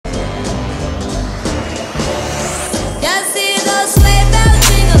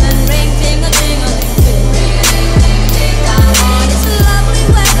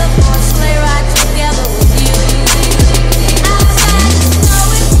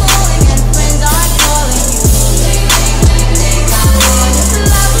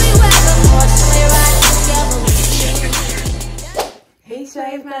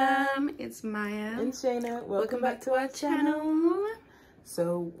it's Maya and Shayna. Welcome back to our channel.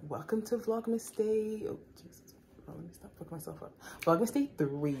 So welcome to Vlogmas Day. Oh Jesus, let me stop fucking myself up. Vlogmas Day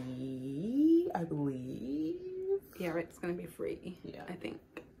 3, I believe. Yeah, it's gonna be free. Yeah, I think.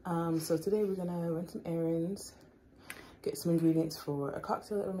 So today we're gonna run some errands, get some ingredients for a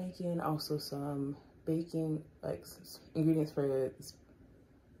cocktail that we're making, also some baking, like ingredients for this.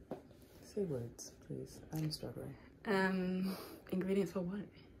 Say words, please. I'm struggling. Ingredients for what?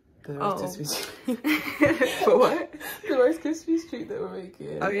 The Rice Krispies. For what? The Rice Krispies treat that we're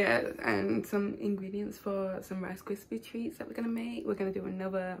making. Oh yeah, and some ingredients for some Rice Krispie treats that we're gonna make. We're gonna do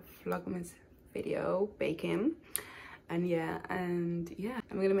another Vlogmas video, baking. And yeah, and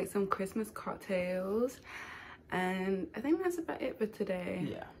we're gonna make some Christmas cocktails. And I think that's about it for today.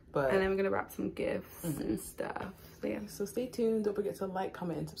 Yeah. And then we're gonna wrap some gifts and stuff. So yeah. So stay tuned. Don't forget to like,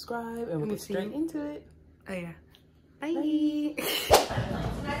 comment, and subscribe, and we'll get straight into it. Oh yeah. Bye.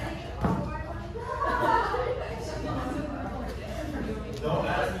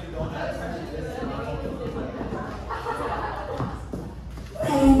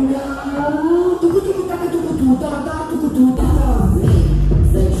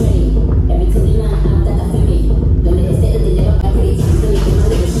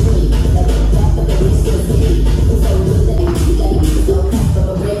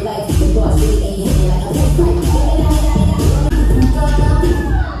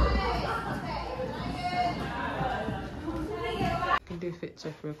 Fit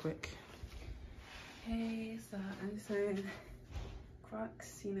check real quick. Hey, so I'm just wearing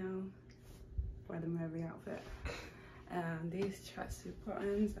Crocs, you know, wear them in every outfit. These tracksuit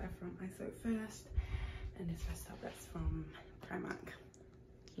buttons are from I Sew First, and this vest top that's from Primark.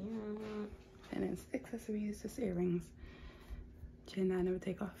 Cute. And then accessories, just earrings. Chin I never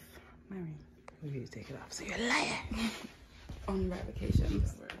take off my ring. You take it off, so you're a liar. On rare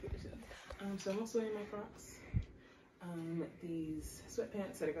occasions. So I'm also wearing my Crocs. These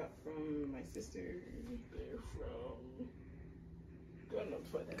sweatpants that I got from my sister. They're from... I don't know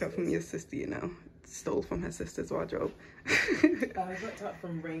what that got from your sister, you know. Stole from her sister's wardrobe. I got top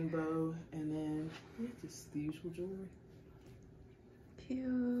from Rainbow, and then just the usual jewelry.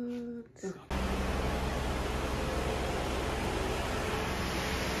 Cute. Okay.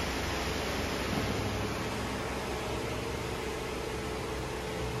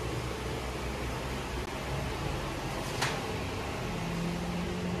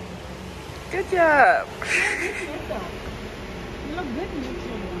 Good job. You look good in your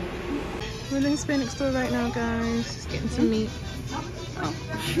We're in the Hispanic store right now, guys. Just getting some meat. Oh.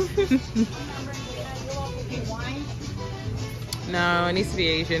 No, it needs to be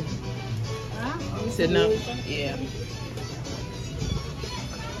Asian. He said no. Yeah.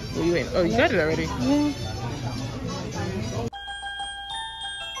 What are you waiting? Oh, you got it already? Yeah.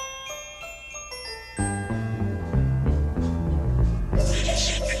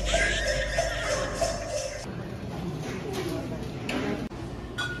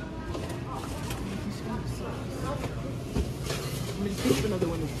 Another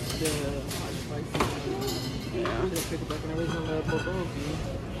one is the hot spicy. Yeah. I'm gonna pick up an original bulgogi.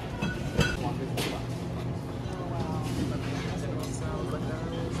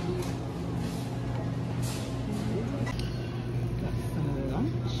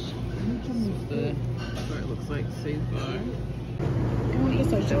 That's what it looks like so far. And we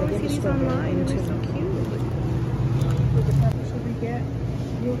start to see these online. They're so cute. Should we get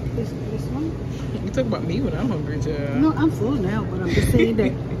this one? You talk about me when I'm hungry too. No, I'm full now, but I'm just saying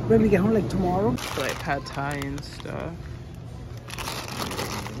that when we get home, like tomorrow. Like pad thai and stuff.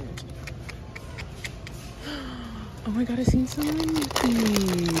 Oh my god, I seen some of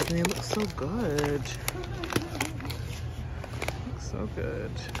these. They look so good. Look so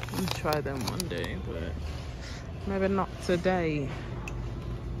good. I'm gonna try them one day, but maybe not today.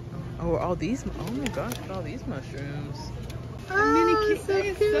 Oh, all these. Oh my gosh, look at all these mushrooms. Mini cute. So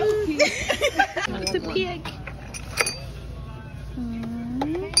cute. It's a pig.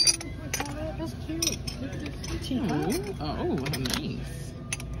 That's cute. Oh, nice.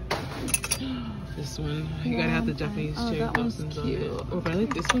 This one, you gotta have the Japanese cherry blossoms on it. Oh, but I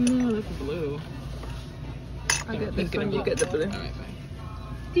like this one though. I like the blue. I get this one, you get the blue. Alright, fine.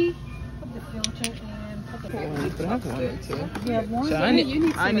 Put the filter and put the But I have one or two. You have one? So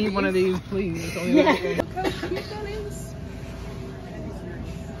I need one of these, please. It's only one. Look how cute that is.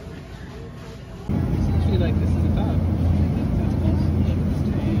 Like this is the top.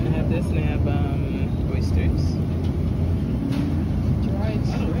 I have this and I have oysters. Dried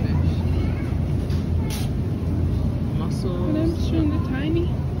fish. Mussels. They're tiny.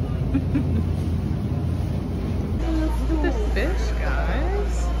 Look at this fish,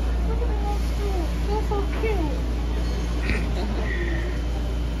 guys.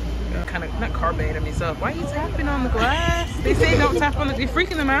 kind of not car baiting himself. Why are you tapping on the glass? They say don't tap on it. You're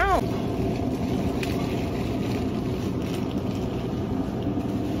freaking them out.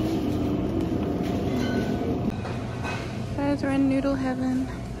 Guys, we're in noodle heaven.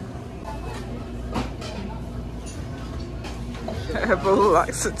 Herbal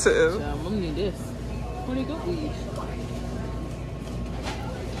laxative. I'm gonna need this. What do you got, please?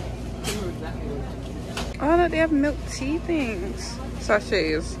 Oh, look, they have milk tea things.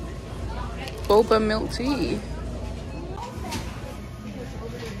 Sachets. Boba milk tea.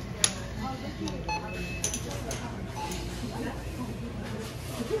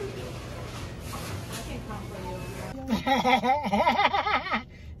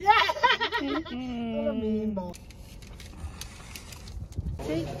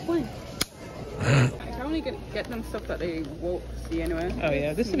 Take one. I can only get them stuff that they won't see anyway. Oh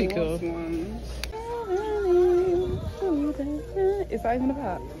yeah, this would be cool. Is that even a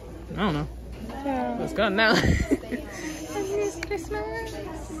bat? I don't know. Yeah. It's gone now. This Christmas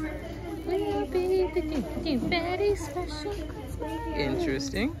will be the very special Christmas.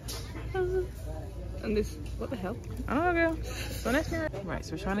 Interesting. And this, what the hell? I don't know, girl. So next year. Right,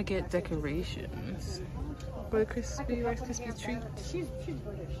 so we're trying to get decorations for the crispy Rice Krispie treat. She's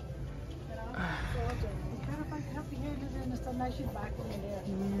British. I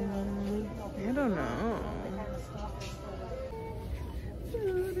don't know.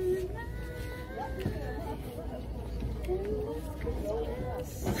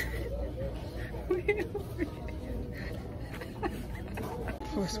 Of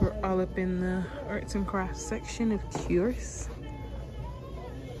course, we're all up in the arts and crafts section of cures.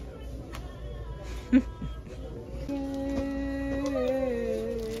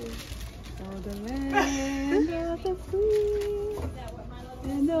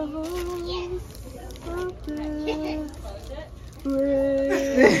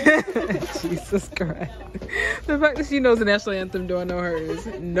 Jesus Christ. The fact that she knows the national anthem, do I know hers?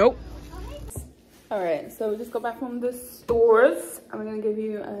 Nope. Alright, so we just got back from the stores. I'm gonna give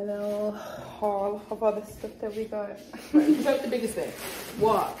you a little haul of all the stuff that we got. What's the biggest thing?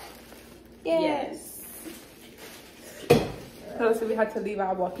 Walk. Yes. So we had to leave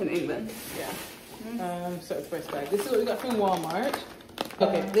our walk in England. Yeah. So first bag. This is what we got from Walmart.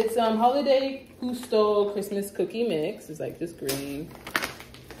 Okay, it's holiday Gusto Christmas cookie mix. It's like this green.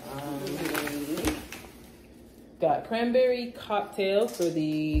 Got cranberry cocktail for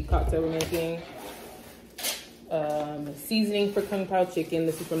the cocktail we're making. Seasoning for Kung Pao chicken.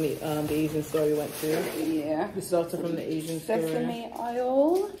 This is from the Asian store we went to. Yeah. This is also from the Asian store. Sesame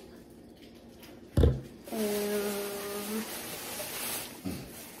oil.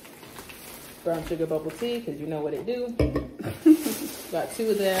 Brown sugar bubble tea, because you know what it do. Got 2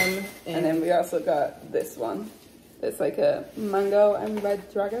 of them. And then we also got this one. It's like a mango and red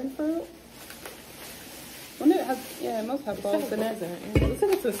dragon fruit. I wonder if it has, yeah, it must have balls in it. It looks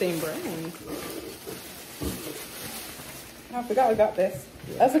like it's the same brand. I forgot I got this.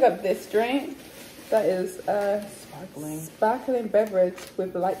 I also got this drink. That is sparkling beverage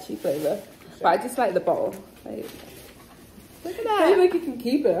with lychee flavor. But I just like the bowl. Like, look at I that. feel like you can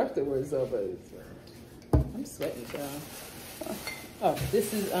keep it afterwards though, but it's, I'm sweating, child. Oh,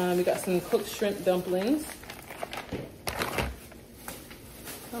 this is, we got some cooked shrimp dumplings.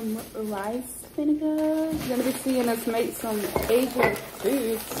 Some rice vinegar. You're gonna be seeing us make some Asian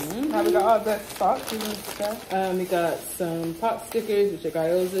foods. Now we got all the sauces and stuff. We got some pot stickers, which are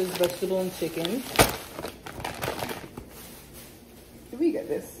gyozas, vegetable and chicken. Did we get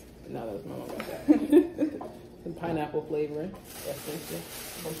this? No, that was my mom got that. Some pineapple flavor. Yes, thank you.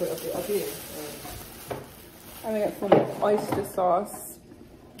 I'm gonna put it up here. And we got some oyster sauce.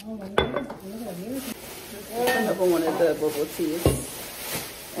 Oh my goodness, Another one of the bubble teas.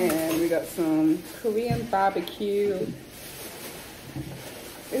 And we got some Korean barbecue.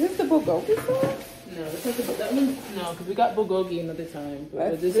 Is this the bulgogi sauce? No, that one, no, because we got bulgogi another time.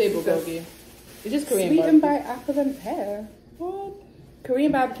 But This say is bulgogi. It's just Korean sweetened barbecue. by apple and pear. What?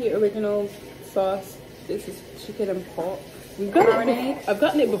 Korean barbecue original sauce. This is chicken and pork. I've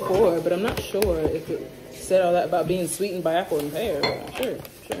gotten it before, but I'm not sure if it said all that about being sweetened by apple and pear. But sure.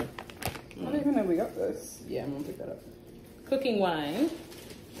 I don't even know we got this. Yeah, I'm gonna pick that up. Cooking wine.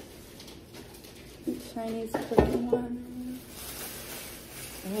 Chinese cooking wine.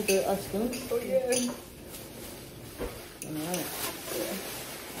 Oh, our spoons. Oh yeah. Alright. Yeah.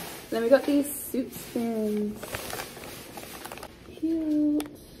 Then we got these soup spoons. Cute.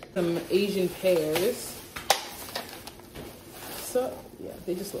 Some Asian pears. So yeah,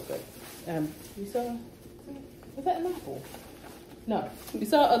 they just look good. You saw? Was that an apple? No, you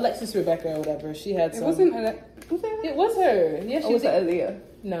saw Alexis Rebecca or whatever. She had some. It wasn't Was that? It was her. Yeah, she Was it Aaliyah?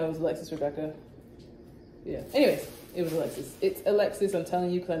 No, it was Alexis Rebecca. Yeah. Anyways, it was Alexis. It's Alexis. I'm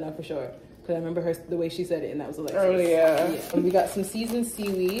telling you, because I know for sure. Because I remember her the way she said it, and that was Alexis. Oh yeah. And we got some seasoned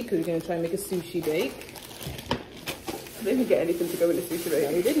seaweed because we're gonna try and make a sushi bake. I didn't get anything to go with the sushi bake.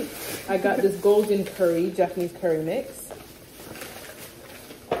 No, we didn't. I got this golden curry, Japanese curry mix.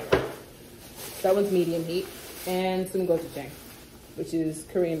 That one's medium heat, and some gochujang, which is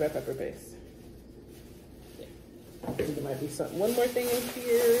Korean red pepper base. Yeah. I think there might be one more thing in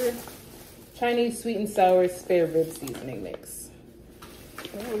here. Chinese sweet and sour spare rib seasoning mix.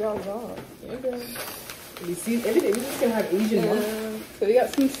 Oh, y'all God. There you go. We see everything. We're just gonna have Asian ones. So we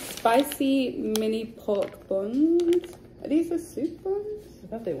got some spicy mini pork buns. Are these the soup buns? I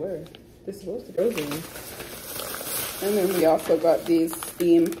thought they were. They're supposed to be frozen. And then we also got these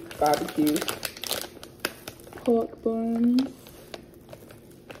steamed barbecue pork buns.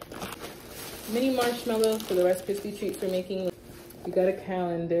 Mini marshmallow for the Rice Krispie treats we're making. We got a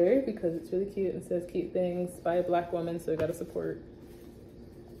calendar because it's really cute and says "Keep things by a Black woman," so we gotta support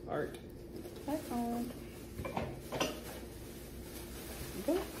art. Okay.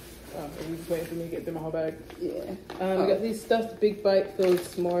 Oh, are you just waiting for me to get through my whole bag? Yeah. We got these stuffed big bite filled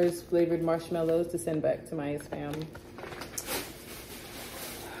s'mores flavored marshmallows to send back to Maya's fam.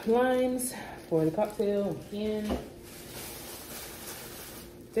 Limes for the cocktail again.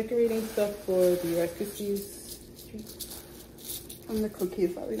 Decorating stuff for the Rice Krispies treats. And the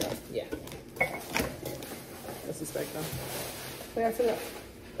cookies that we got. Yeah. I suspect them. We also got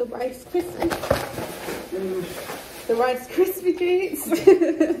the Rice Krispies. The Rice Krispie treats.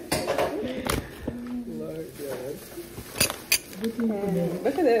 Lord God.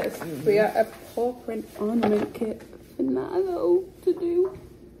 Look at this. We got a paw print ornament kit for Nano to do.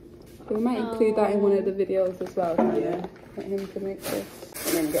 So we might include that in one of the videos as well. Yeah. Get him to make this.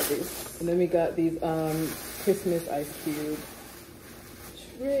 And then we got these. And then we got these Christmas ice cube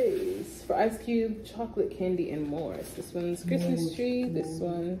trays for ice cube, chocolate candy, and more. So this one's Christmas tree. This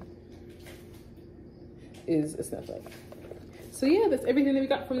one is a snowflake. So yeah, that's everything that we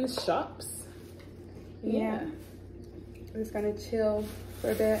got from the shops. Yeah. We're just gonna chill for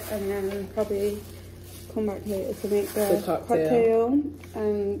a bit and then probably come back later to make the cocktail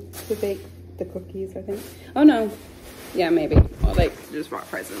and to bake the cookies, I think. Oh no. Yeah, maybe. Or like just wrap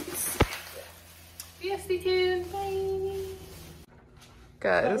presents. Yes, they can. Bye.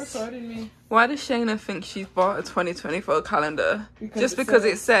 Guys, why does Shayna think she's bought a 2024 calendar? Just because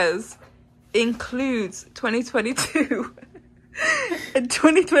it says includes 2022 and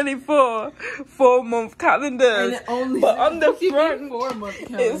 2024 4-month calendars. But on the front,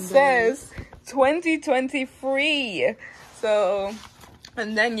 it says 2023. So,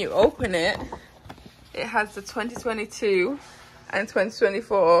 and then you open it, it has the 2022 and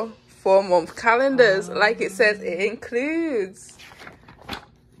 2024 4-month calendars. Like it says, it includes.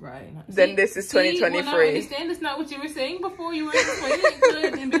 Right. Then this is 2023. I understand that's not what you were saying before. You were explaining it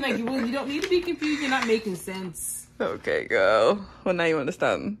good and been like, well, you don't need to be confused. You're not making sense. Okay, girl. Well, now you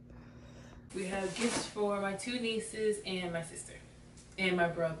understand. We have gifts for my 2 nieces and my sister. And my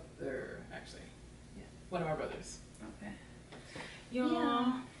brother, actually. Yeah, one of our brothers. Okay.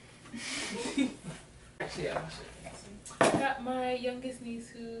 Yeah. Actually, yeah. I got my youngest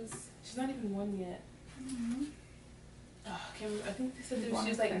niece she's not even 1 yet. Mm-hmm. Oh, I think they said she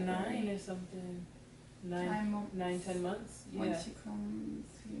was like 9 or something. 9-10 months. Yeah. When she comes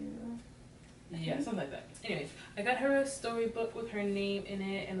here. Yeah, something like that. Anyways, I got her a storybook with her name in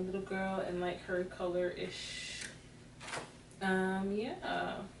it and a little girl and like her color-ish.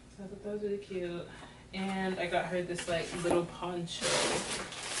 Yeah. So I thought that was really cute. And I got her this like little poncho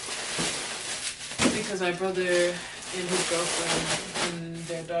because my brother and his girlfriend and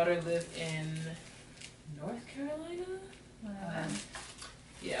their daughter live in North Carolina.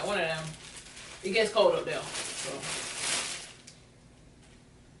 Yeah, one of them. It gets cold up there. So.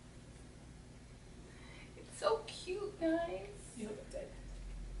 It's so cute, guys. You look at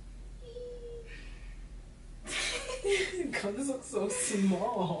that. God, this looks so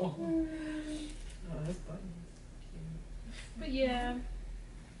small. Oh, that's funny. But yeah,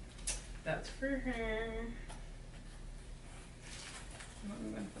 that's for her. What are we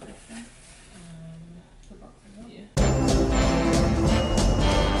going to put this in? The box, Yeah.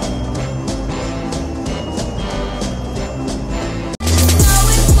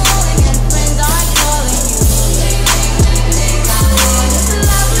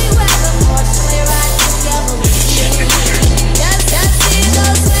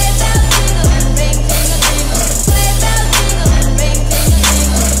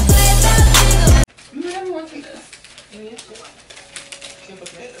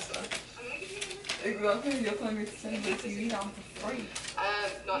 Exactly, you're telling me to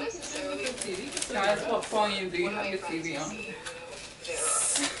Guys, what volume do you have your TV on?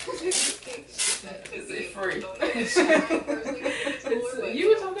 Is it free? You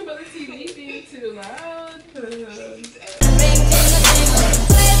were talking about the TV being too loud.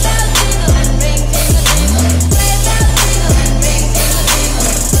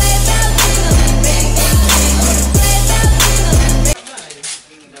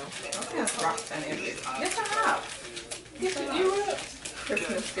 Yes, I have. Yes, you were.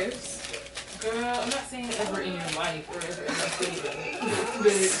 Christmas gifts. Girl, I'm not saying ever in your life or ever in my season.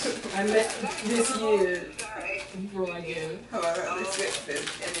 But I met this year. Before I give. How about this gift?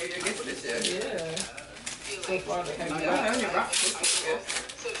 And New Year gift this year? Yeah. So far, they I only wrapped Christmas gifts.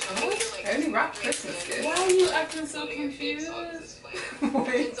 I only wrapped Christmas gifts. Why are you acting so confused?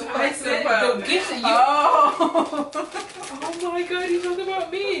 Wait, I said the gift that you. Oh. Oh my god, you talk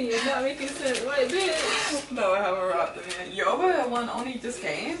about me. It's not making sense. Right, bitch. No, I haven't wrapped them yet. Your one only just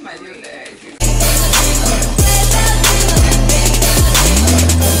came like the other day.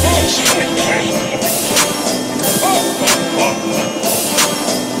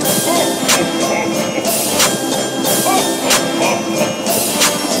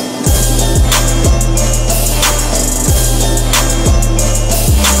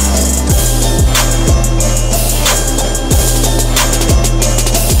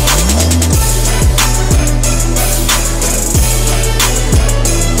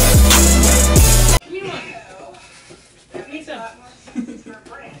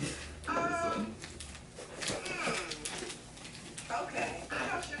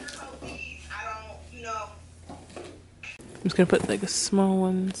 I'm just gonna put like the small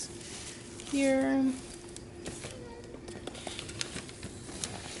ones here.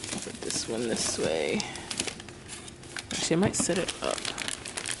 Put this one this way. Actually, I might set it up.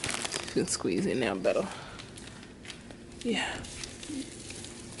 You can squeeze it now better. Yeah.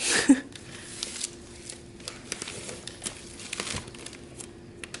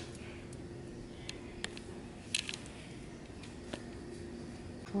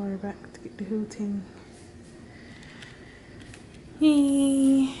 Water back to get the whole thing.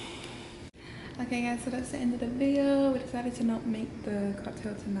 Okay guys, so that's the end of the video. We decided to not make the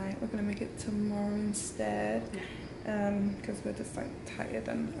cocktail tonight. We're gonna make it tomorrow instead. Because we're just like tired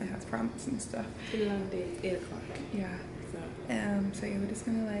and I have cramps and stuff. It's a long day, 8 o'clock. Yeah. So yeah, we're just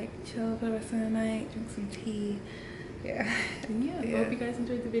gonna like chill for the rest of the night, drink some tea. Yeah. And yeah, I hope you guys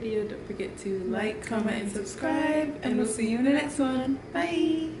enjoyed the video. Don't forget to like, comment, and subscribe. And we'll see you in the next one.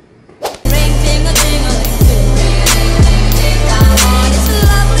 Bye.